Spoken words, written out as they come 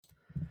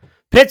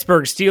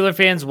Pittsburgh Steelers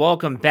fans,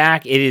 welcome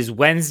back. It is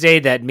Wednesday.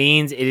 That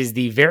means it is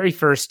the very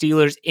first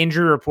Steelers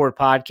Injury Report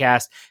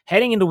podcast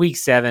heading into Week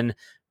 7.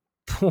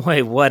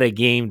 Boy, what a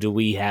game do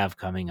we have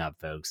coming up,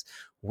 folks.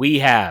 We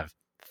have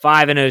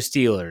 5-0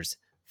 Steelers,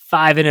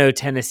 5-0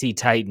 Tennessee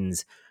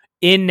Titans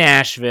in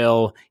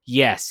Nashville.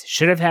 Yes,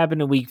 should have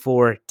happened in Week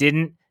 4,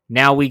 didn't.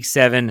 Now Week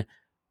 7.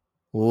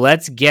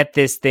 Let's get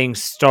this thing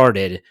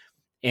started.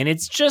 And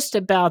it's just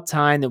about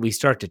time that we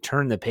start to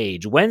turn the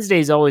page. Wednesday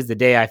is always the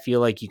day I feel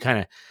like you kind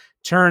of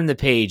turn the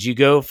page. You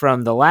go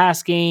from the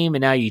last game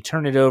and now you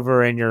turn it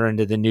over and you're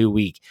into the new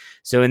week.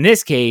 So in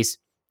this case,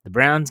 the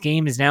Browns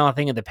game is now a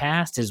thing of the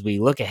past as we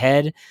look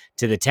ahead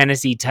to the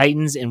Tennessee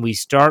Titans, and we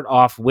start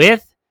off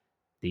with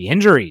the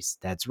injuries.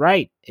 That's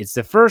right. It's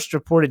the first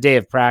reported day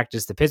of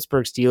practice. The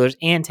Pittsburgh Steelers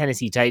and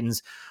Tennessee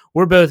Titans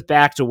were both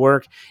back to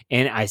work,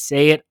 and I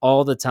say it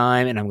all the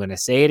time, and I'm going to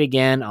say it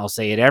again. I'll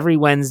say it every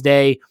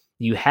Wednesday.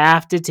 You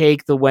have to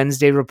take the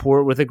Wednesday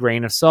report with a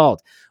grain of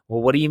salt.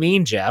 Well, what do you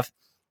mean, Jeff?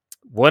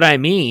 What I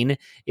mean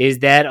is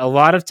that a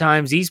lot of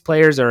times these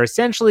players are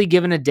essentially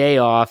given a day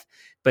off,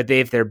 but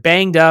if they're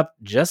banged up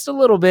just a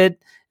little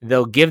bit,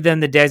 they'll give them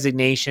the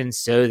designation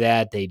so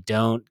that they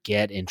don't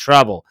get in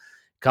trouble.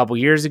 A couple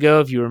years ago,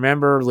 if you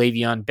remember,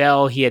 Le'Veon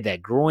Bell, he had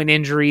that groin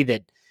injury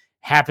that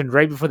happened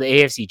right before the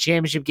AFC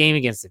Championship game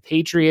against the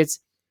Patriots.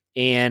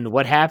 And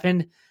what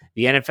happened?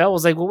 The NFL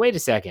was like, well, wait a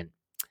second.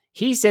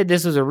 He said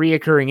this was a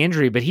reoccurring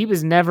injury, but he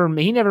never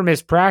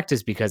missed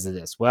practice because of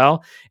this.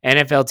 Well,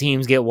 NFL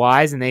teams get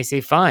wise and they say,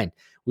 fine,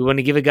 we want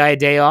to give a guy a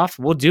day off.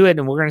 We'll do it.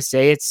 And we're going to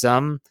say it's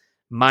some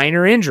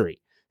minor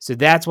injury. So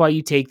that's why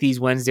you take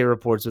these Wednesday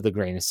reports with a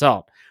grain of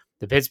salt.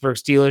 The Pittsburgh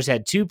Steelers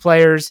had 2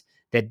 players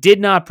that did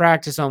not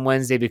practice on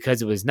Wednesday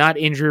because it was not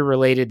injury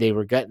related. They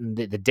were getting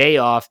the day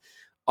off.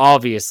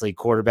 Obviously,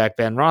 quarterback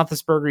Ben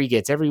Roethlisberger, he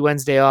gets every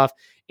Wednesday off.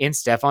 And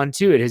Stephon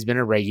Tuitt has been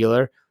a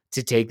regular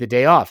to take the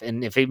day off.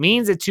 And if it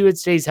means that Tuitt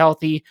stays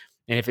healthy,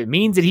 and if it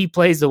means that he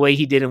plays the way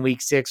he did in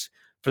Week 6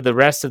 for the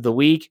rest of the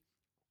week,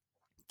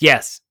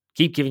 yes,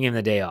 keep giving him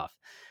the day off.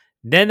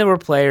 Then there were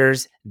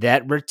players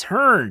that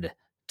returned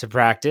to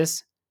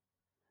practice.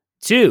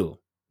 2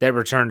 that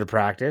returned to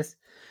practice.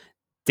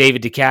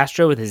 David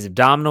DeCastro with his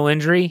abdominal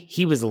injury,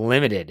 he was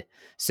limited.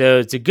 So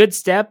it's a good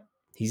step.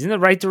 He's in the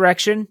right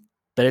direction,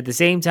 but at the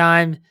same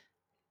time,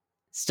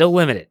 still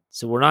limited.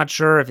 So we're not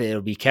sure if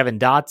it'll be Kevin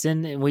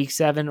Dotson in Week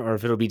 7 or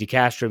if it'll be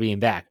DeCastro being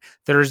back.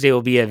 Thursday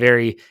will be a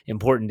very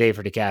important day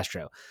for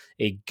DeCastro.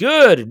 A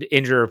good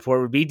injury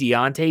report would be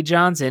Diontae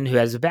Johnson, who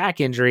has a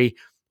back injury,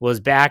 was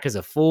back as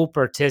a full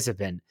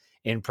participant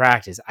in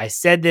practice. I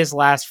said this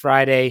last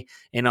Friday,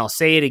 and I'll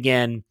say it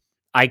again.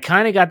 I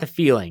kind of got the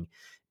feeling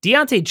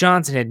Diontae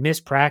Johnson had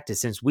missed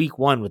practice since Week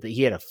 1 with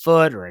he had a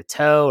foot or a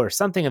toe or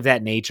something of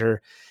that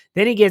nature.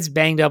 Then he gets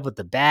banged up with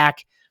the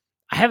back.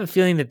 I have a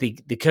feeling that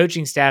the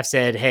coaching staff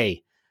said,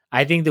 hey,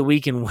 I think that we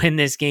can win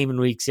this game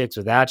in Week 6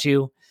 without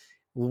you.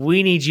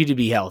 We need you to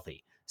be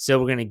healthy. So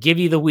we're going to give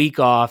you the week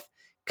off,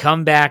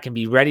 come back and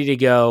be ready to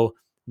go,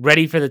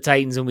 ready for the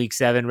Titans in Week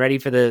 7, ready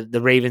for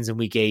the Ravens in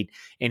Week 8.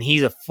 And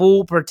he's a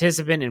full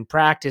participant in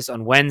practice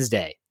on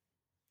Wednesday.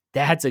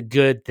 That's a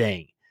good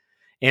thing.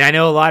 And I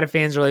know a lot of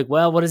fans are like,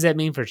 well, what does that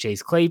mean for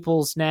Chase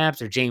Claypool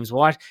snaps or James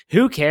Washington?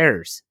 Who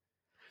cares?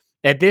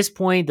 At this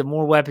point, the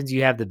more weapons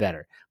you have, the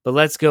better. But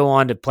let's go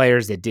on to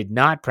players that did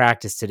not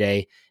practice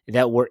today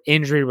that were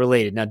injury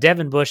related. Now,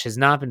 Devin Bush has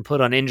not been put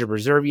on injured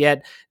reserve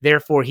yet.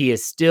 Therefore, he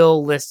is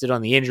still listed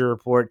on the injury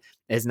report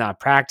as not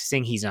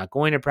practicing. He's not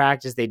going to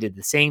practice. They did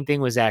the same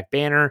thing with Zach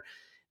Banner.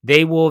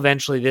 They will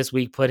eventually this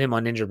week put him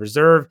on injured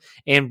reserve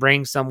and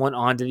bring someone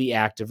onto the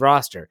active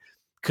roster.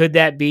 Could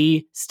that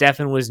be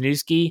Stefan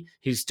Wisniewski,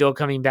 who's still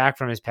coming back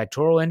from his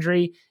pectoral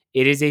injury?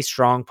 It is a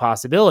strong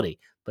possibility,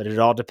 but it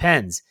all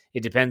depends.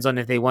 It depends on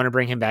if they want to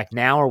bring him back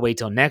now or wait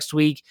till next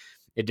week.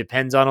 It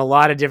depends on a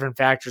lot of different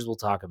factors. We'll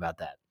talk about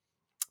that.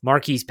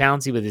 Marquise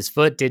Pouncey with his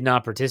foot did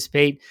not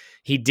participate.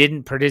 He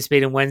didn't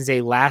participate in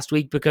Wednesday last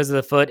week because of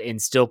the foot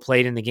and still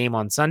played in the game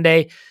on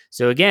Sunday.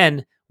 So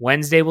again,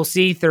 Wednesday we'll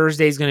see.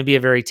 Thursday is going to be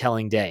a very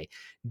telling day.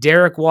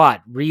 Derek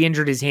Watt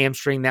re-injured his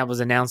hamstring. That was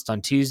announced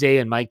on Tuesday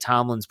in Mike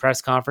Tomlin's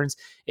press conference.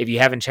 If you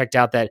haven't checked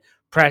out that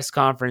press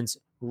conference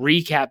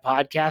recap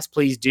podcast,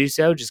 please do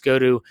so. Just go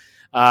to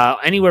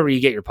anywhere where you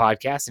get your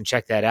podcast and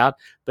check that out.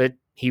 But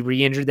he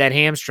re-injured that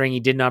hamstring. He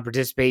did not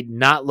participate.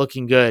 Not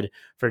looking good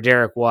for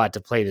Derek Watt to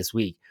play this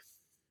week.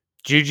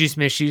 Juju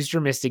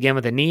Smith-Schuster missed again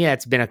with a knee.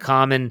 That's been a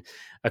common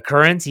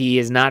occurrence. He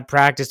has not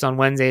practiced on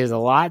Wednesdays a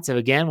lot. So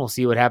again, we'll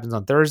see what happens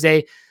on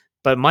Thursday.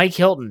 But Mike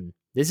Hilton,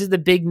 this is the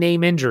big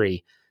name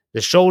injury.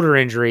 The shoulder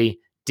injury,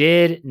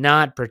 did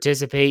not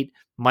participate.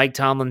 Mike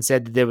Tomlin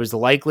said that there was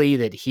likely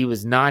that he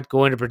was not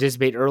going to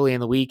participate early in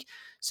the week.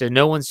 So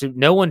no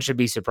one should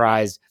be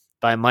surprised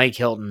by Mike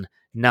Hilton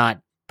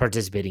not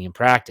participating in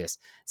practice.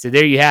 So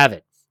there you have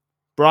it.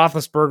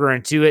 Roethlisberger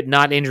and Tuitt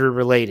not injury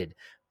related.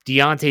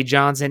 Diontae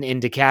Johnson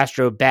and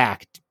DeCastro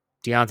back.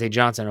 Diontae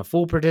Johnson a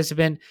full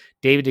participant.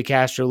 David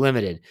DeCastro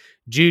limited.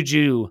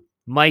 Juju,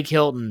 Mike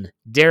Hilton,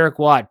 Derek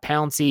Watt,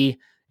 Pouncey,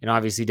 and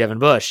obviously Devin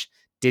Bush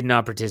did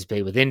not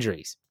participate with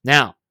injuries.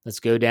 Now, Let's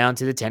go down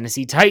to the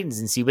Tennessee Titans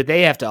and see what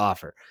they have to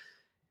offer.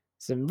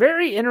 Some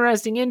very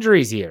interesting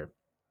injuries here.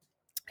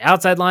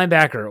 Outside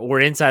linebacker or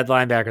inside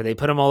linebacker, they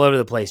put him all over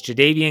the place.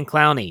 Jadeveon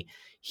Clowney,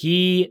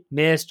 he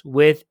missed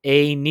with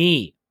a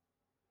knee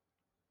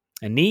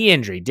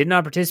injury, did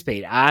not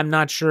participate. I'm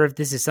not sure if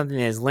this is something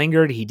that has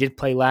lingered. He did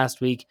play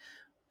last week,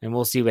 and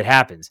we'll see what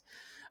happens.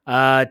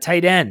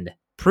 Tight end,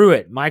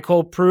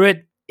 Michael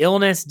Pruitt,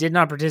 illness, did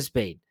not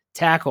participate.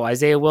 Tackle,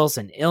 Isaiah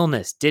Wilson,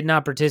 illness, did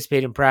not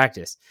participate in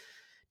practice.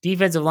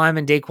 Defensive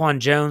lineman Daquan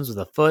Jones with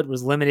a foot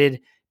was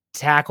limited.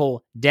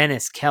 Tackle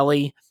Dennis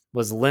Kelly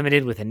was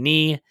limited with a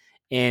knee.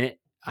 And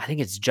I think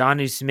it's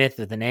Jonnu Smith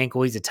with an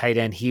ankle. He's a tight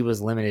end. He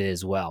was limited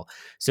as well.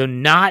 So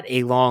not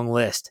a long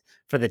list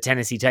for the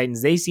Tennessee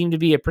Titans. They seem to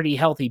be a pretty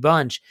healthy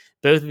bunch.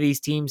 Both of these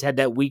teams had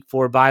that week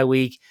 4 bye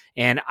week.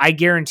 And I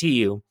guarantee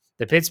you,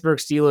 the Pittsburgh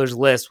Steelers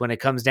list, when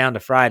it comes down to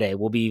Friday,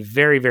 will be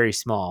very, very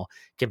small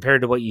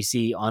compared to what you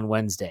see on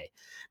Wednesday.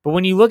 But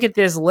when you look at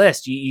this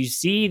list, you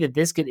see that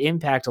this could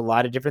impact a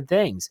lot of different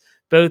things,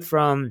 both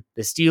from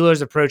the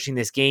Steelers approaching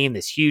this game,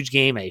 this huge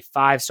game, a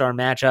 5-star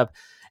matchup,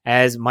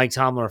 as Mike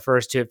Tomlin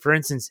refers to it. For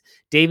instance,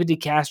 David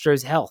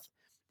DeCastro's health.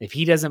 If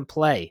he doesn't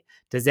play,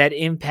 does that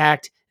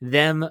impact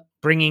them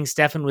bringing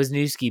Stefan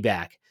Wisniewski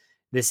back?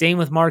 The same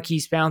with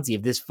Maurkice Pouncey.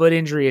 If this foot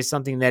injury is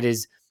something that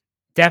is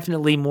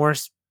definitely more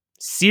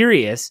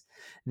serious,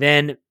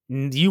 then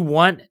you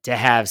want to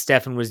have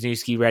Stefan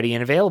Wisniewski ready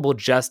and available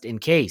just in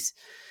case.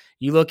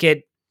 You look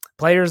at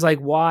players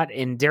like Watt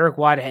and Derek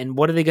Watt, and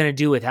what are they going to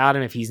do without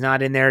him if he's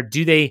not in there?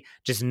 Do they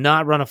just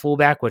not run a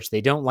fullback, which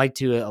they don't like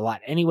to a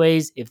lot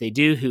anyways? If they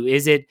do, who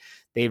is it?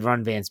 They've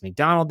run Vance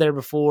McDonald there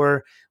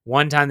before.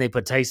 One time they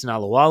put Tyson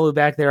Alualu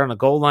back there on a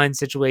goal line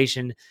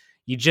situation.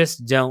 You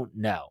just don't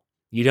know.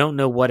 You don't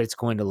know what it's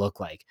going to look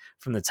like.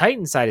 From the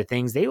Titans side of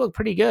things, they look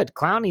pretty good.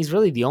 Clowney's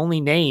really the only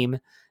name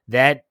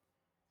that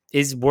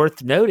is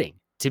worth noting,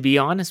 to be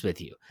honest with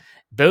you.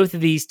 Both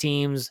of these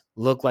teams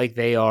look like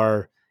they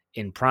are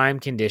in prime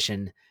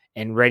condition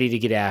and ready to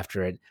get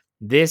after it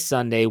this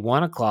Sunday,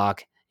 1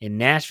 o'clock in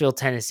Nashville,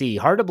 Tennessee.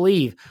 Hard to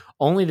believe,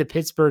 only the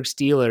Pittsburgh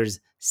Steelers'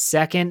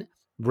 second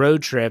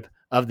road trip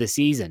of the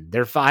season.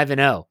 They're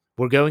 5-0.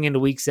 We're going into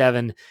week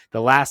 7.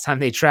 The last time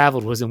they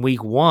traveled was in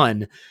week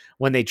 1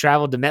 when they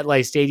traveled to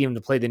MetLife Stadium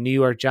to play the New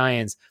York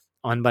Giants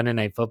on Monday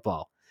Night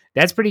Football.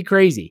 That's pretty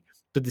crazy.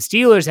 But the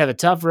Steelers have a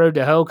tough road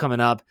to hoe coming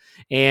up,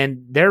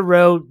 and their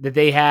road that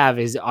they have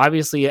is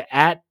obviously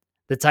at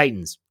the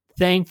Titans.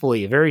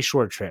 Thankfully, a very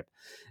short trip.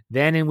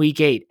 Then in week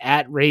 8,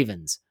 at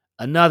Ravens,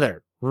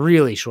 another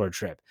really short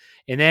trip.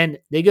 And then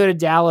they go to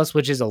Dallas,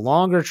 which is a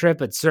longer trip,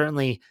 but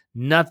certainly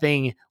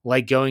nothing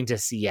like going to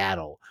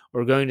Seattle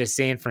or going to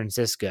San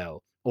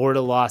Francisco or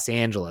to Los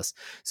Angeles.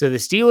 So the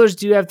Steelers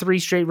do have 3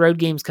 straight road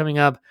games coming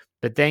up,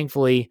 but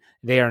thankfully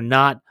they are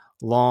not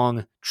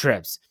long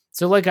trips.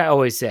 So like I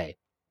always say,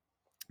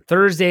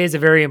 Thursday is a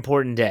very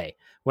important day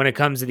when it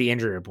comes to the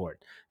injury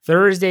report.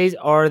 Thursdays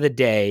are the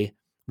day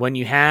when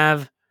you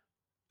have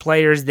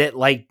players that,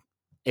 like,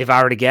 if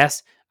I were to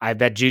guess, I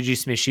bet Juju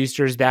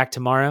Smith-Schuster is back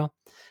tomorrow.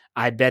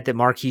 I bet that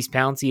Maurkice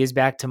Pouncey is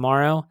back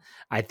tomorrow.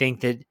 I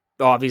think that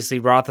obviously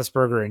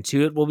Roethlisberger and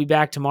Tuitt will be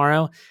back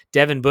tomorrow.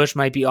 Devin Bush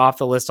might be off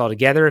the list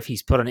altogether if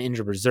he's put on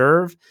injured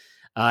reserve.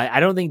 I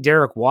don't think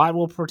Derek Watt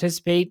will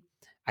participate.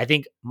 I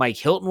think Mike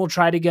Hilton will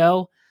try to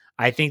go.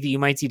 I think that you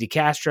might see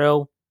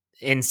DeCastro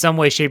in some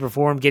way, shape, or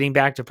form getting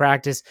back to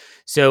practice.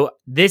 So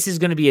this is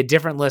going to be a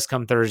different list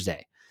come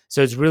Thursday.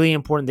 So it's really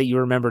important that you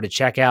remember to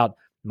check out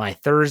my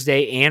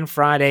Thursday and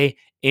Friday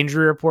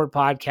injury report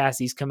podcast.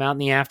 These come out in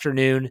the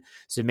afternoon,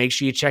 so make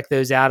sure you check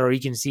those out, or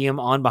you can see them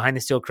on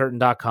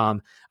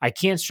BehindTheSteelCurtain.com. I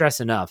can't stress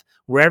enough,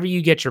 wherever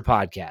you get your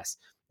podcasts,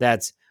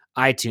 that's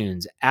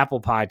iTunes, Apple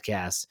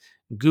Podcasts,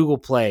 Google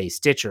Play,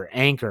 Stitcher,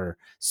 Anchor,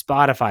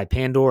 Spotify,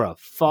 Pandora.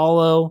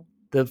 Follow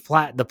the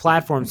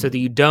platform so that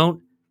you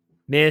don't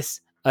miss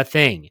a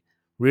thing.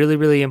 Really,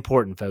 really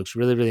important, folks.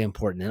 Really, really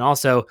important. And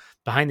also,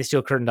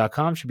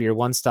 BehindTheSteelCurtain.com should be your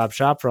one-stop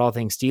shop for all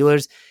things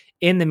Steelers.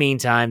 In the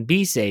meantime,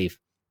 be safe,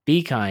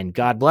 be kind,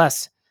 God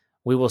bless.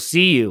 We will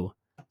see you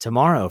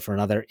tomorrow for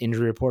another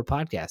Injury Report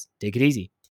podcast. Take it easy.